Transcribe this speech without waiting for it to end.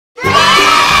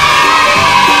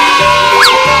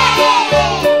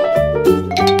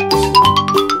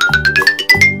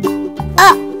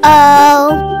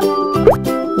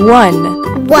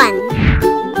1,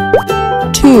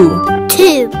 1, 2,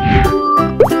 2,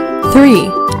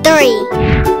 3, 3,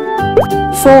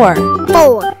 4,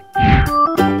 4,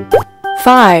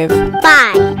 5,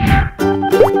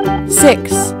 5,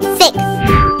 6, 6,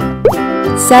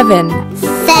 7,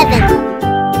 7,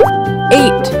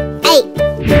 8, 8,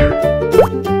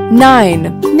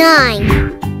 9,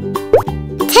 9,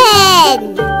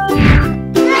 10.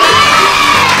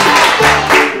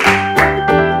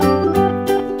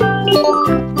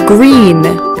 green,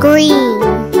 Green,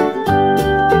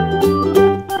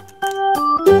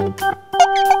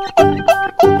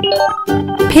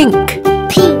 pink,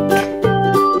 pink,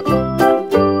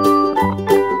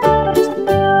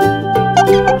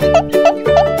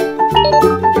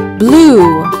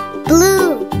 blue,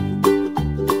 blue,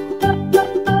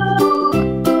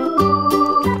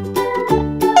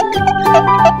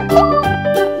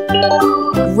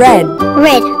 red,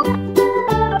 red,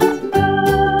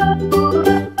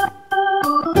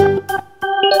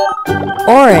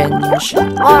 orange,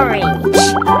 orange,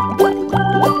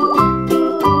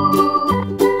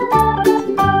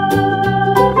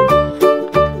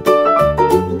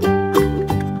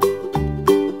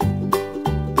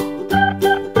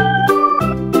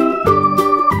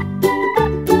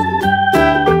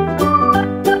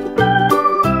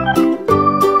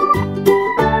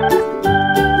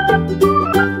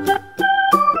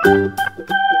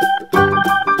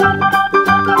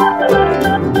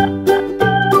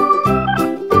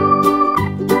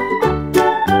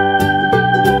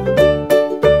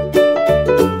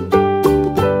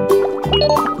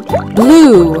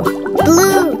 blue,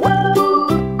 blue,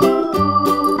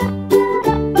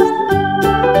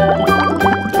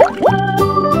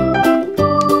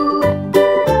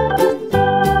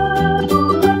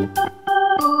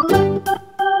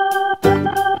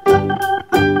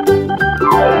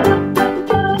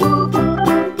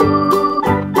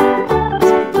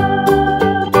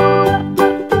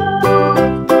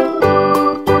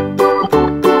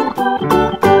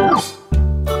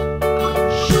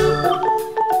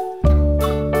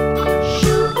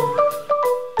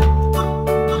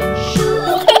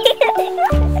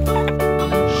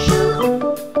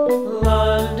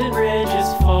 London Bridge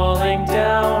is falling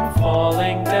down,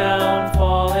 falling down,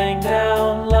 falling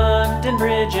down. London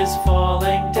Bridge is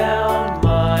falling down,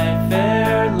 my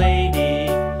fair lady.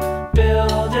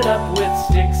 Build it up with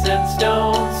sticks and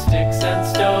stones, sticks and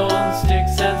stones,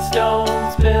 sticks and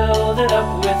stones. Build it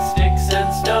up with sticks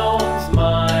and stones,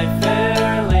 my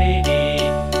fair lady.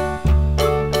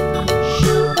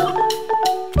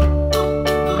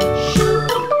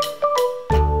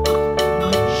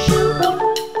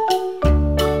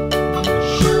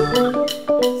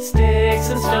 Sticks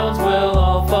and stones will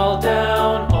all fall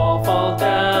down, all fall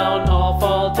down, all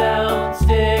fall down.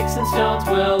 Sticks and stones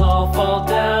will all fall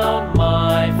down,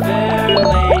 my fair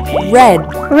lady. red,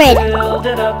 red, Build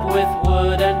it up with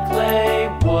wood and clay,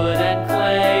 wood and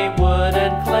clay, wood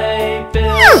and clay.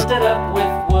 Build it up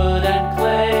with wood and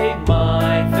clay,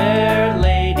 my fair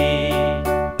lady.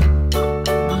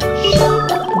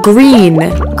 green,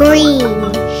 green,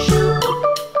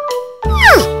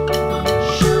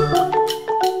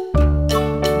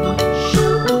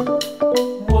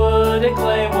 Wood and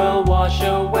clay will wash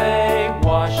away,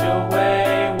 wash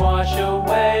away, wash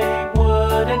away.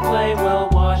 Wood and clay will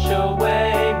wash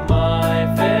away,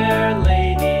 my fair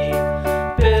lady.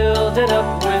 Build it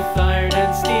up with iron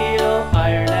and steel,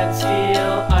 iron and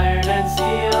steel, iron and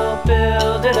steel.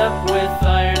 Build it up with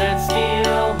iron and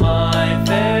steel, my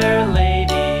fair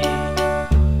lady.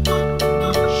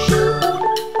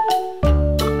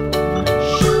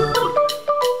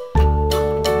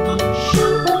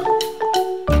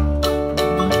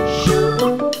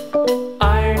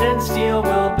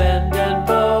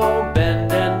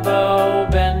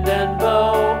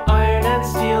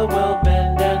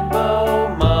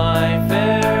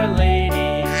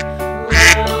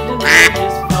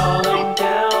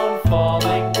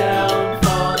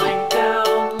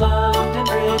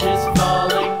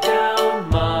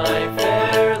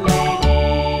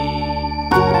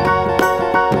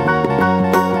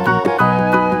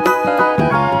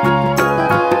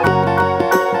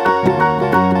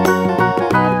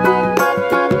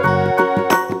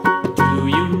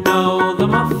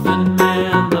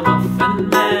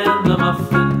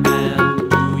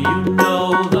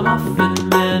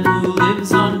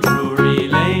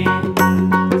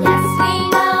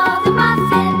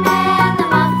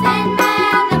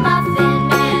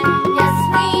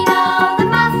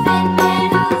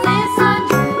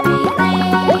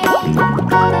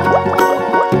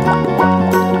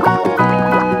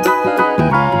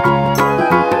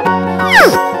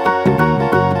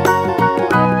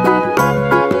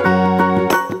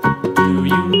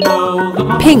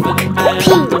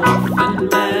 Man, the Muffin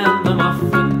Man, the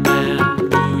Muffin Man.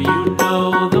 Do you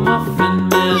know the Muffin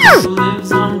Man who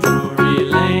lives on Drury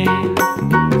Lane?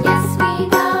 Yes, we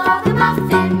know the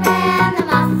Muffin Man, the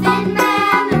Muffin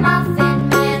Man, the Muffin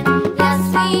Man. Yes,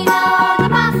 we know the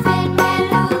Muffin Man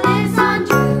who lives on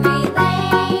Drury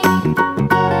Lane.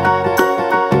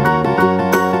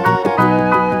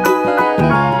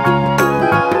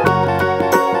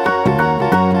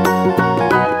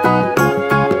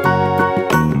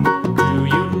 Do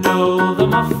you know the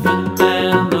Muffin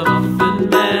Man, the Muffin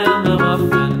Man, the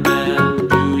Muffin Man?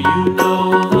 Do you know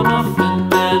the Muffin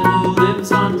Man who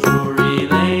lives on Drury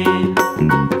Lane?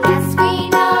 Yes, we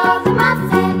know the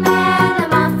Muffin Man, the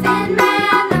Muffin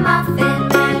Man, the Muffin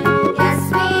Man. Yes,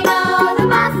 we know the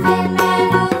Muffin Man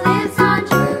who lives on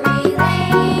Drury Lane.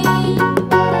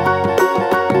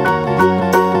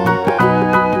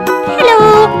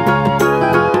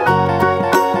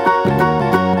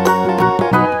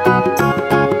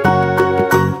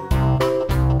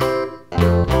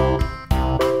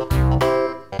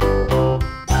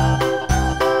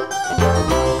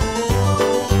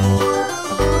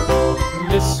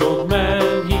 This old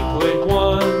man, he played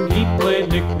one. He played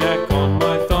knick-knack on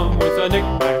my thumb with a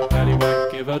knick-knack,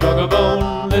 paddywhack, give a dog a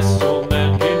bone. This old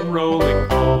man came rolling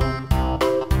home.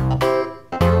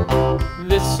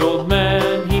 This old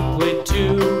man, he played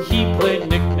two. He played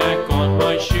knick-knack on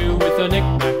my shoe with a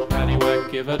knick-knack,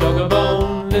 paddywhack, give a dog a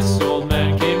bone. This old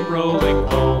man came rolling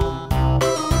home.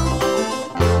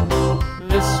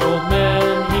 This old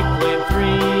man, he played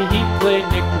three. He played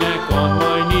knick-knack on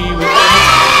my knee with a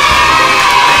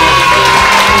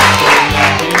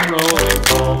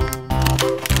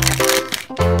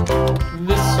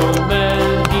This old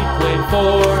man, he played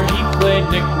four. He played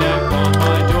knick-knack on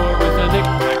my door with a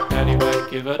knick-knack, paddywhack,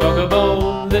 give a dog a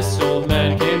bone. This old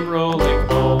man came rolling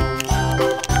home.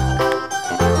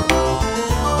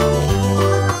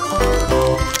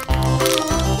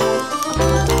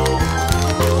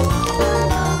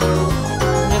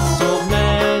 This old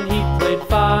man, he played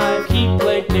five. He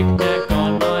played knick-knack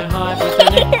on my hive with a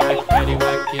knick-knack,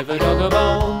 paddywhack, give a dog a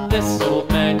bone. This old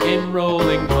man came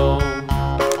rolling home.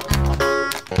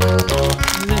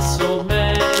 This old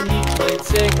man, he played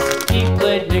six. He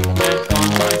played knick-knack on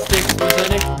my sticks with a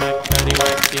knick-knack,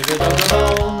 paddywhack, give a dog a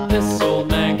bone. This old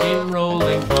man came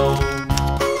rolling home.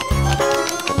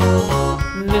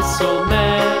 This old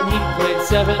man, he played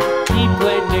seven. He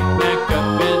played knick-knack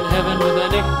up in heaven with a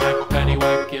knick-knack,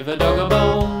 paddywhack, give a dog a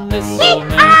bone. This old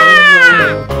man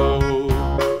came rolling home.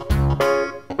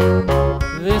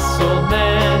 This old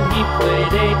man, he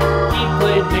played eight. He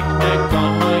played knick-knack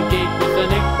on my gate with a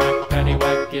knick-knack,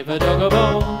 paddywhack, give a dog a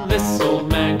bone. This old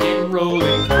man came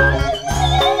rolling home.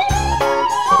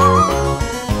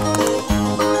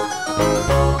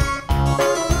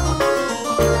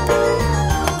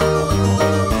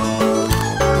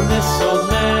 This old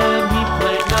man, he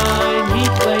played nine. He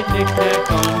played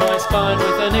knick-knack on my spine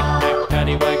with a knick-knack,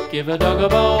 paddywhack, give a dog a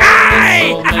bone.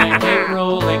 This old man came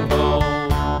rolling home.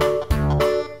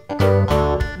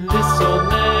 This old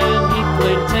man, he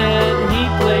played ten. He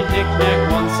played knick-knack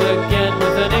once again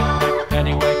with a knick-knack,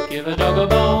 paddywhack, give a dog a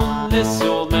bone. This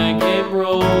old man came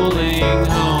rolling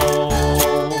home.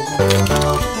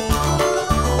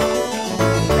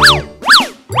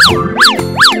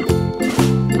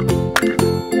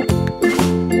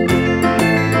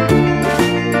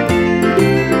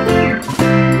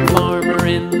 Farmer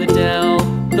in the dell,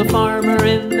 the farmer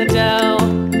in the dell.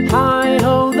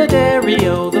 Hi-ho the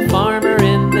dairy-o, the farmer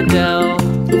in the dell.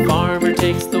 The farmer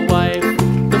takes the wife,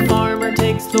 the farmer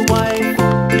takes the wife.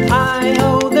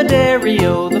 Hi-ho the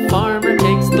dairy-o, the farmer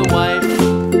takes the wife.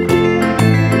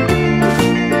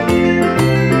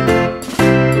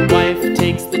 The wife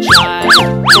takes the child,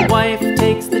 the wife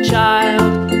takes the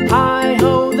child.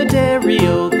 Hi-ho the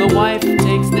dairy-o, the wife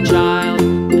takes the child.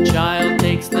 The child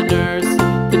takes the nurse,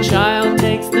 the child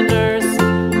takes the nurse.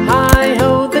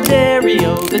 Hi-ho the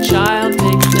dairy-o, the child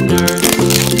takes the nurse.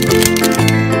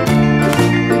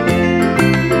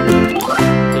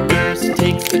 The nurse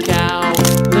takes the cow,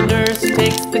 the nurse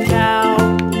takes the cow.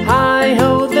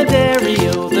 Hi-ho the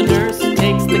dairy-o, the nurse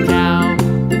takes the cow.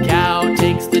 The cow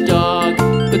takes the dog,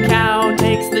 the cow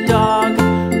takes the dog.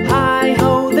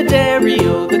 Hi-ho the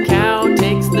dairy-o, the cow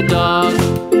takes the dog.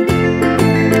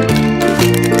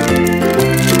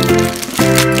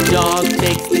 The dog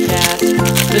takes the cat,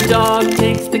 the dog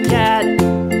takes the cat.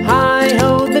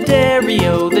 Hi-ho the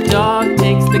dairy-o, the dog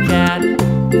takes the cat.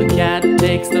 The cat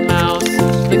takes the mouse,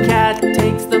 the cat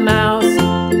takes the mouse.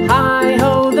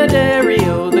 Hi-ho the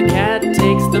dairy-o, the cat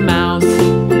takes the mouse.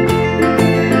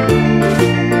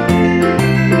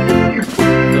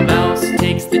 The mouse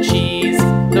takes the cheese,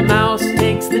 the mouse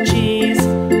takes the cheese.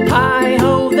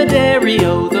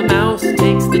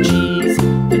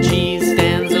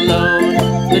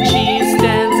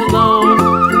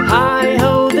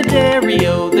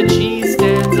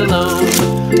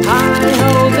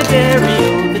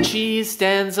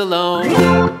 stands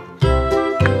alone.